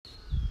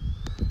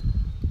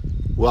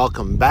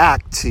Welcome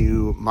back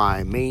to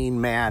my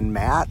main man,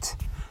 Matt,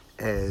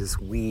 as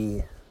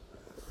we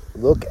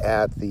look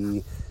at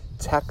the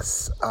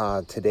text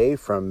today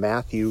from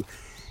Matthew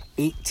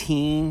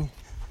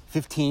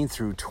 18:15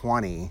 through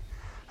 20,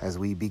 as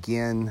we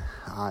begin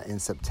in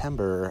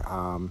September,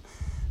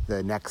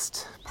 the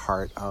next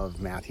part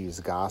of Matthew's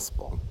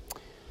Gospel.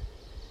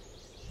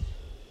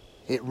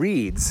 It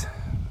reads,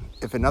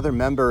 "If another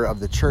member of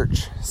the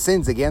church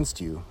sins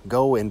against you,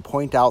 go and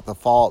point out the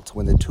fault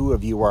when the two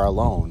of you are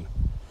alone.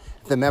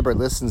 If the member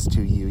listens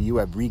to you, you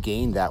have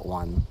regained that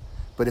one.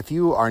 But if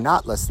you are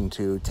not listened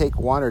to, take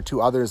one or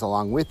two others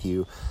along with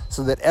you,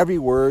 so that every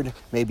word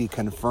may be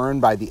confirmed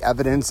by the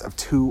evidence of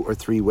 2 or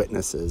 3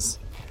 witnesses.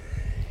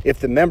 If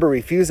the member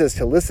refuses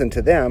to listen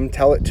to them,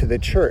 tell it to the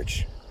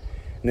church.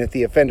 And if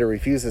the offender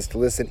refuses to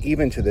listen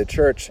even to the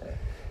church,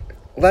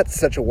 let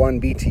such a one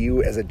be to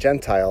you as a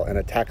Gentile and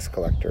a tax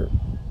collector.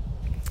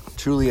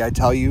 Truly I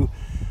tell you,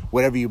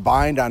 whatever you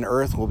bind on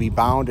earth will be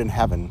bound in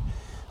heaven,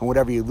 and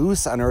whatever you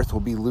loose on earth will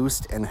be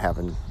loosed in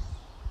heaven.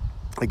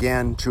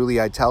 Again, truly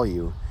I tell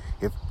you,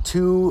 if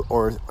 2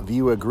 of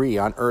you agree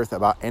on earth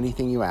about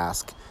anything you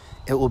ask,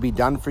 it will be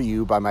done for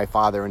you by my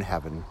Father in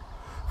heaven.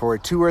 For where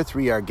 2 or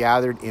 3 are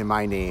gathered in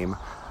my name,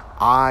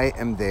 I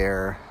am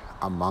there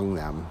among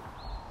them."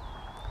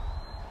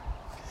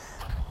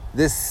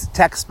 This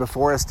text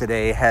before us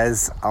today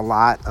has a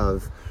lot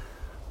of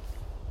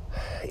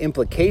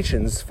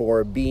implications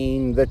for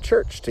being the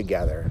church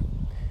together.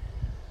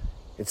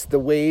 It's the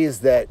ways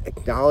that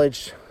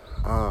acknowledge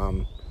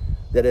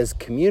that as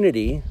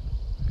community,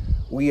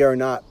 we are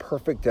not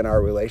perfect in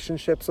our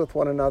relationships with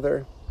one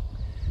another,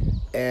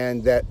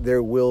 and that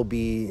there will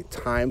be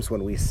times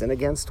when we sin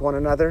against one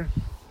another.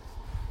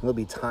 There'll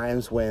be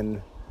times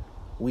when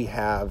we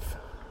have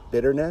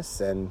bitterness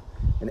and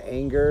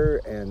anger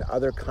and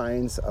other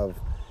kinds of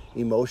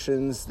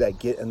emotions that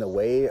get in the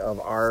way of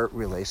our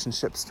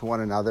relationships to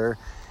one another.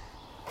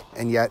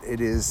 And yet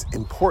it is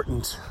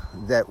important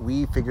that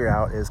we figure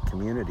out as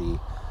community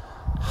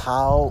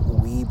how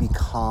we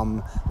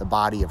become the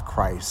body of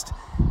Christ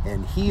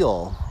and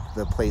heal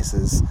the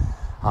places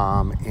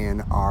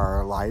in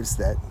our lives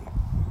that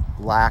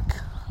lack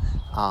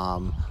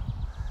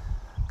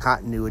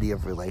continuity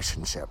of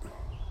relationship.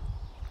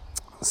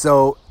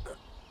 So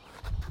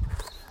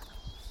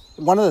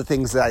one of the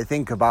things that I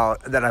think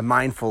about, that I'm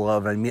mindful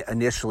of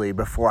initially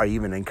before I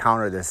even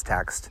encounter this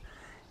text,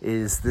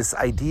 is this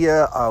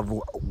idea of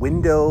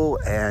window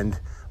and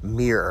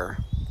mirror.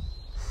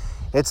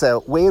 It's a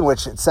way in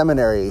which at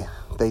seminary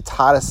they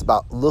taught us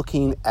about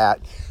looking at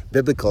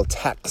biblical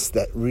texts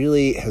that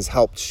really has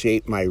helped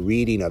shape my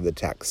reading of the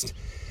text.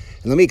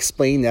 And let me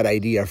explain that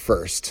idea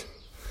first.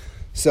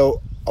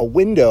 So a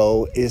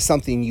window is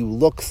something you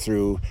look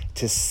through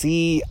to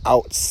see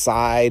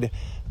outside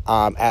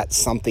at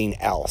something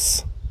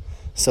else.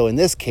 So in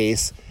this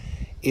case,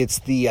 it's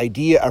the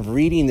idea of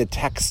reading the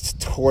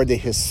text toward the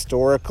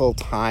historical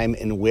time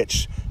in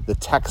which the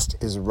text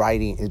is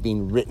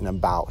being written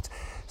about.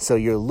 So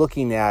you're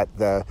looking at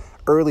the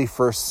early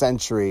 1st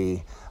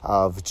century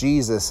of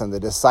Jesus and the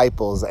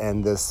disciples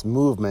and this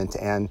movement,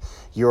 and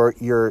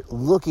you're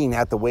looking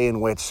at the way in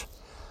which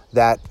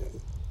that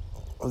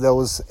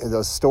those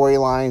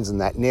storylines and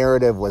that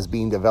narrative was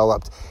being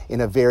developed in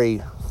a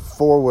very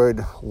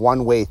forward,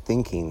 one-way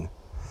thinking.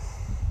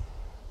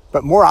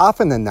 But more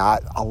often than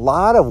not, a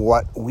lot of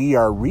what we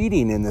are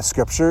reading in the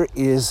scripture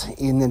is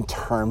in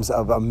terms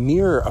of a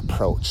mirror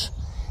approach.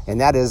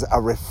 And that is a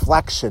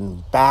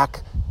reflection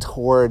back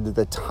toward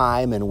the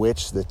time in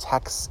which the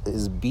text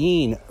is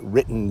being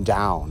written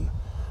down,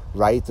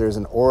 right? There's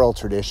an oral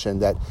tradition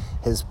that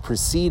has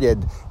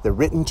preceded the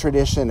written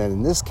tradition. And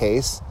in this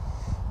case,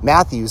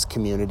 Matthew's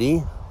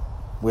community,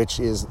 which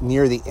is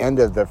near the end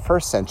of the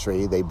 1st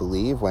century, they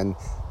believe, when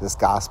this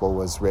gospel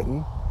was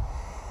written.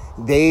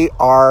 They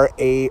are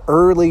a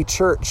early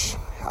church,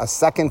 a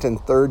 2nd and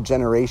 3rd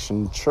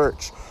generation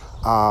church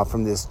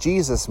from this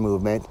Jesus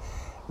movement,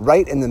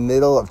 right in the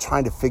middle of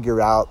trying to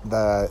figure out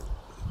the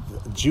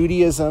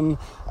Judaism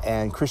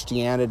and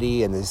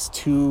Christianity, and these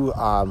two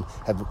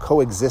have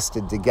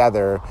coexisted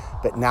together,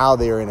 but now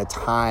they're in a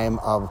time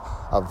of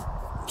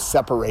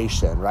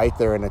separation, right?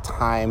 They're in a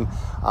time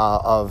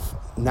of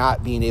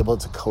not being able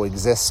to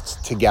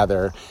coexist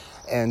together.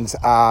 And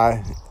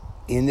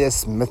in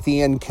this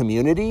Matthean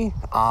community,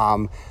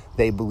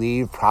 they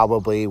believe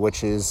probably,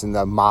 which is in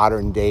the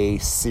modern day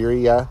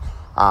Syria,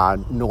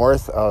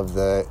 north of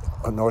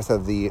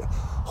the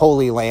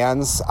Holy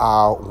Lands,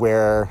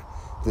 where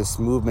this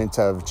movement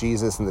of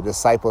Jesus and the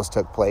disciples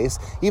took place,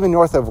 even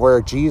north of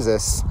where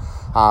Jesus'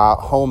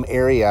 home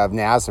area of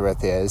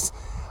Nazareth is,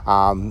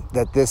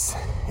 that this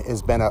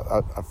has been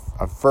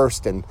a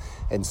first and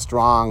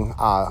strong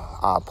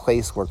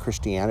place where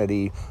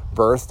Christianity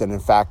birthed. And in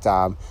fact,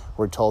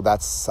 we're told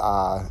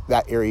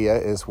that area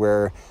is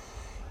where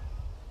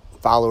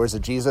followers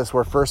of Jesus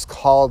were first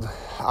called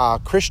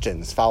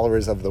Christians,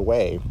 followers of the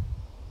way.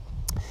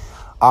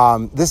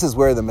 This is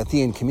where the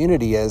Matthean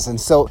community is.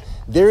 And so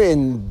they're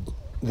in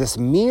this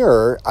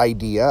mirror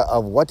idea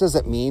of what does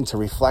it mean to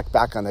reflect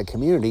back on the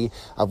community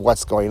of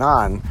what's going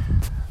on.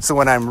 So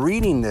when I'm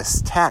reading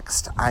this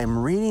text, I'm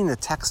reading the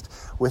text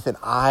with an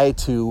eye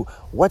to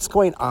what's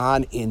going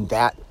on in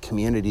that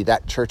community,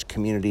 that church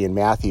community in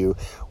Matthew,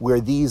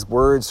 where these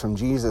words from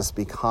Jesus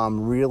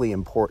become really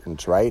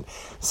important, right?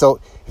 So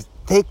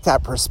take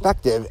that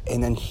perspective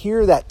and then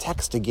hear that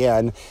text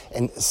again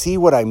and see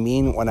what I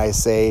mean when I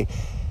say,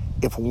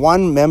 if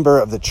one member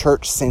of the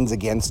church sins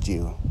against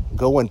you,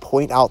 go and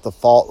point out the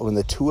fault when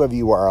the two of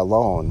you are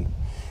alone.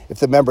 If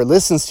the member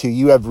listens to you,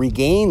 you have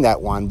regained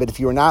that one. But if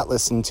you are not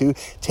listened to,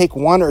 take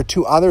one or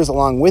two others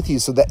along with you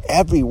so that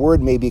every word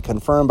may be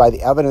confirmed by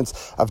the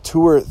evidence of 2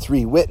 or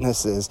 3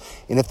 witnesses.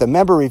 And if the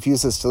member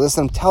refuses to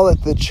listen, tell it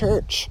to the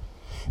church.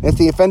 And if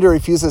the offender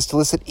refuses to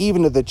listen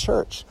even to the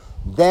church,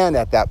 then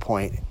at that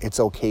point, it's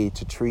okay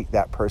to treat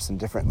that person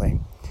differently.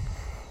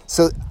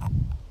 So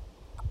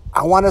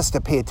I want us to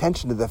pay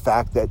attention to the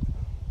fact that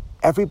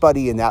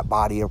everybody in that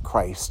body of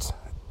Christ,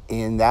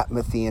 in that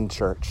Matthean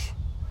church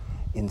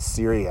in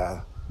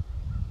Syria,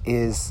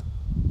 is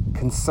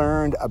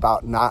concerned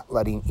about not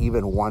letting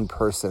even one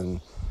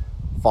person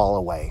fall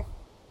away.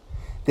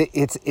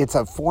 It's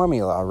a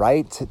formula,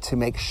 right? To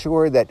make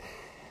sure that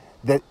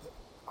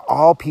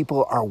all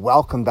people are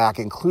welcomed back,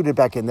 included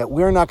back in, that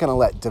we're not going to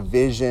let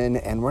division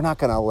and we're not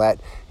going to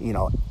let,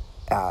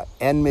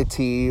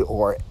 enmity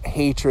or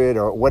hatred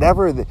or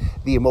whatever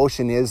the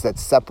emotion is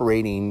that's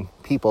separating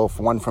people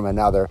from one from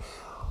another.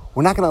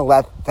 We're not going to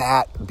let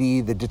that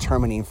be the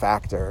determining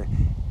factor.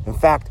 In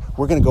fact,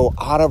 we're going to go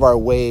out of our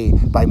way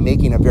by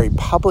making a very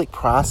public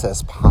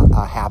process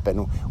happen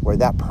where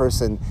that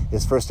person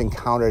is first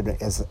encountered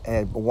as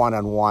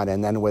one-on-one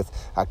and then with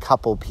a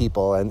couple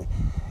people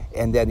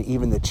and then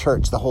even the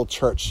church, the whole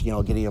church,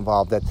 getting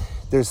involved. That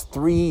there's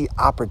 3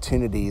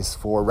 opportunities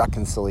for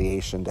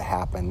reconciliation to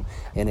happen.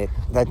 And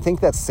I think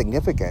that's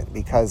significant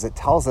because it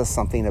tells us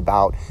something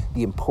about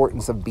the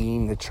importance of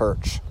being the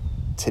church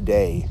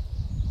today.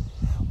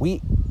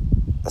 We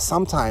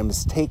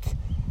sometimes take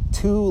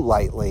too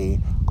lightly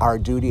our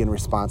duty and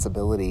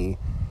responsibility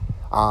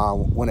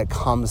when it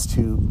comes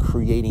to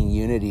creating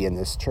unity in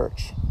this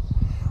church.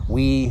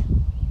 We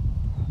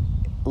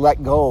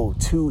let go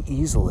too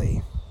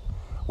easily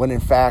when in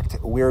fact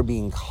we're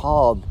being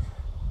called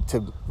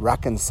to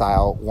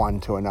reconcile one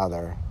to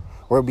another.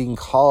 We're being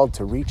called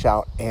to reach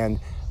out and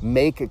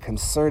make a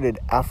concerted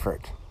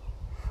effort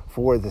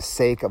for the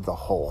sake of the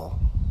whole,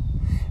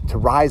 to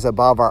rise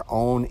above our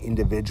own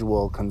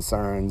individual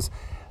concerns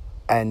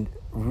and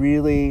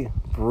really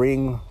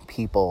bring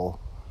people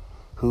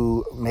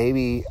who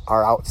maybe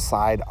are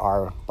outside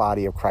our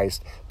body of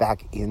Christ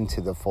back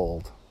into the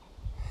fold.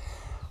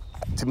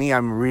 To me,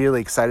 I'm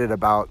really excited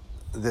about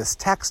this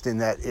text in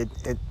that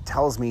it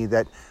tells me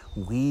that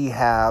we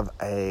have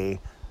a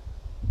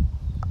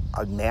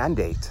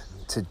mandate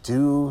to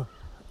do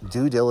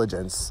due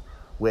diligence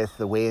with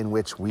the way in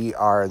which we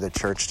are the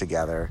church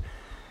together.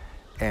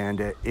 And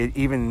it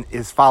even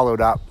is followed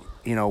up,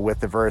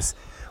 with the verse,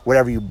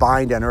 whatever you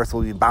bind on earth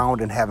will be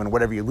bound in heaven.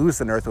 Whatever you loose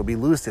on earth will be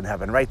loosed in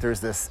heaven, right? There's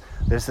this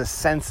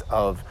sense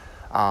of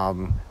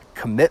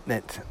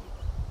commitment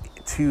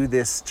to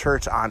this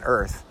church on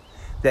earth,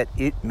 that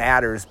it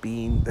matters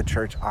being the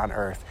church on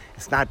earth.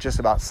 It's not just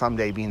about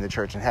someday being the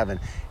church in heaven.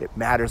 It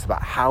matters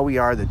about how we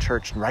are the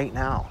church right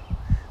now,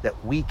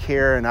 that we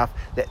care enough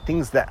that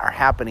things that are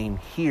happening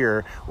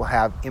here will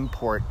have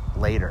import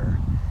later.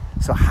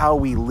 So how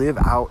we live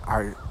out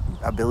our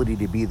ability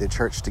to be the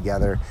church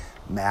together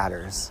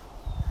matters.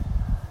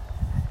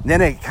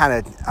 Then it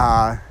kind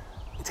of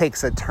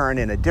takes a turn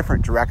in a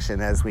different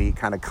direction as we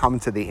kind of come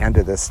to the end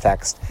of this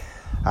text,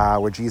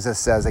 where Jesus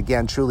says,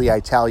 again, truly I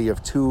tell you,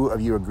 if 2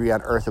 of you agree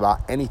on earth about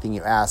anything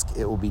you ask,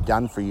 it will be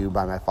done for you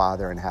by my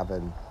Father in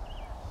heaven.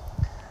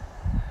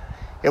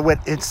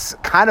 It's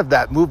kind of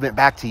that movement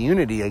back to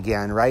unity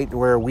again, right?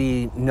 Where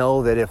we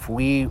know that if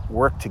we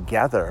work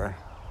together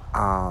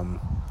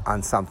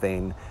on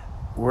something,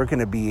 we're going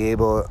to be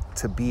able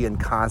to be in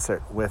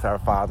concert with our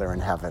Father in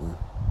heaven.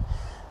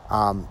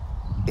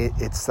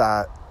 It's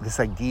this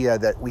idea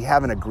that we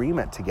have an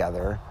agreement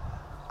together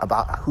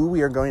about who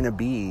we are going to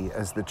be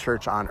as the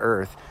church on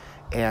earth.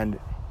 And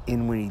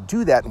when we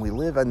do that and we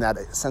live in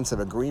that sense of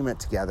agreement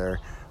together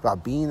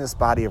about being this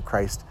body of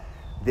Christ,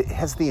 it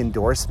has the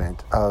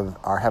endorsement of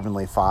our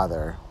Heavenly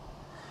Father.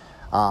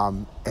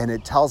 And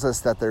it tells us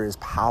that there is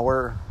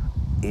power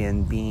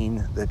in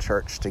being the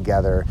church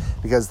together,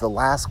 because the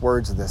last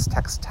words of this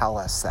text tell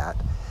us that,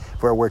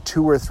 for where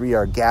 2 or 3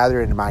 are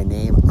gathered in my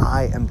name,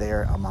 I am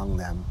there among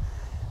them.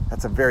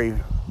 That's a very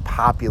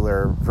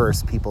popular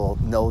verse. People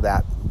know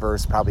that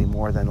verse probably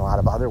more than a lot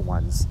of other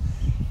ones.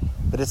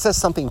 But it says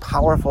something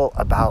powerful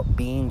about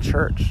being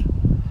church.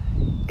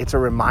 It's a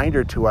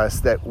reminder to us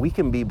that we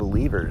can be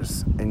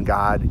believers in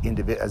God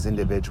as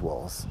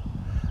individuals,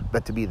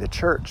 but to be the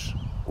church,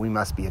 we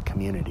must be a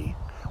community.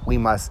 We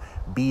must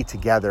be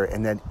together,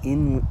 and then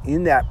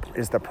in that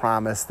is the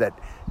promise that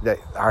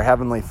our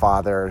Heavenly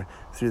Father,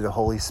 through the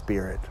Holy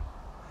Spirit,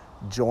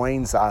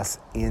 joins us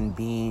in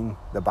being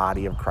the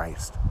body of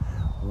Christ.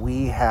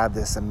 we have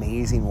this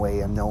amazing way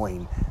of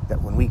knowing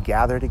that when we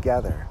gather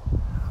together,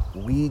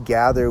 we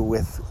gather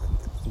with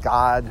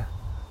God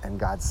and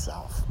God's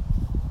self.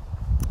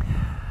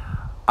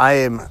 I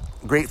am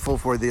grateful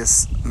for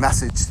this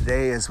message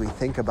today as we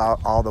think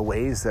about all the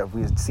ways that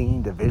we've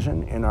seen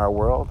division in our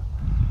world,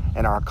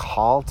 and our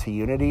call to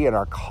unity and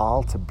our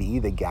call to be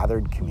the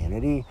gathered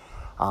community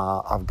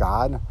of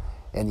God,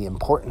 and the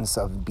importance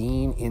of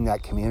being in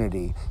that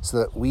community so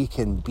that we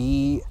can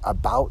be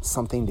about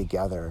something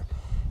together,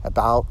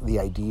 about the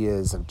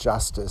ideas of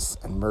justice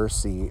and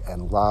mercy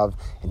and love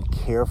and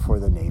care for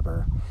the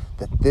neighbor,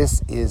 that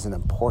this is an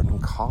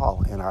important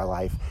call in our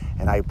life.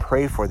 And I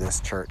pray for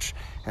this church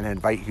and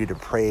invite you to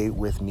pray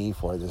with me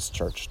for this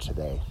church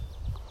today.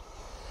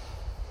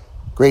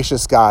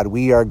 Gracious God,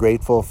 we are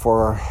grateful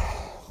for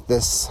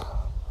this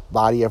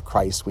body of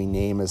Christ we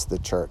name as the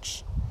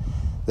church,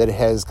 that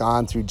has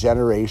gone through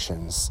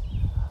generations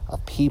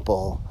of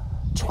people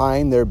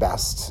trying their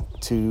best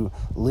to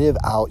live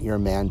out your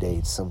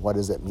mandates of what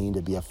does it mean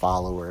to be a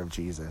follower of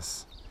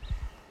Jesus.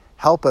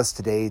 Help us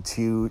today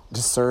to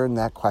discern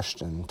that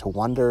question, to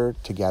wonder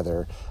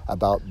together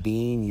about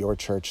being your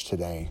church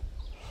today.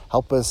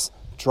 Help us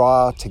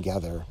draw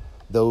together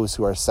those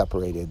who are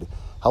separated.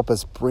 Help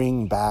us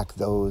bring back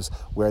those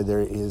where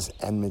there is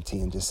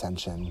enmity and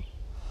dissension.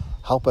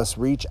 Help us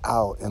reach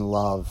out and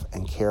love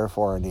and care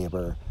for our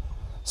neighbor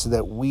so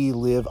that we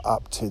live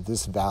up to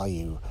this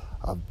value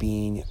of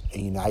being a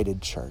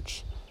united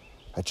church,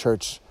 a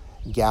church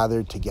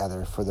gathered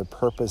together for the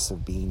purpose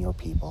of being your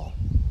people.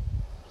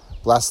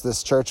 Bless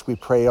this church, we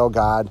pray, O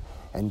God,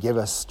 and give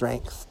us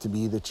strength to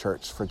be the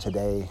church for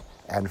today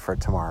and for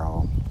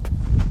tomorrow.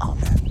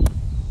 Amen.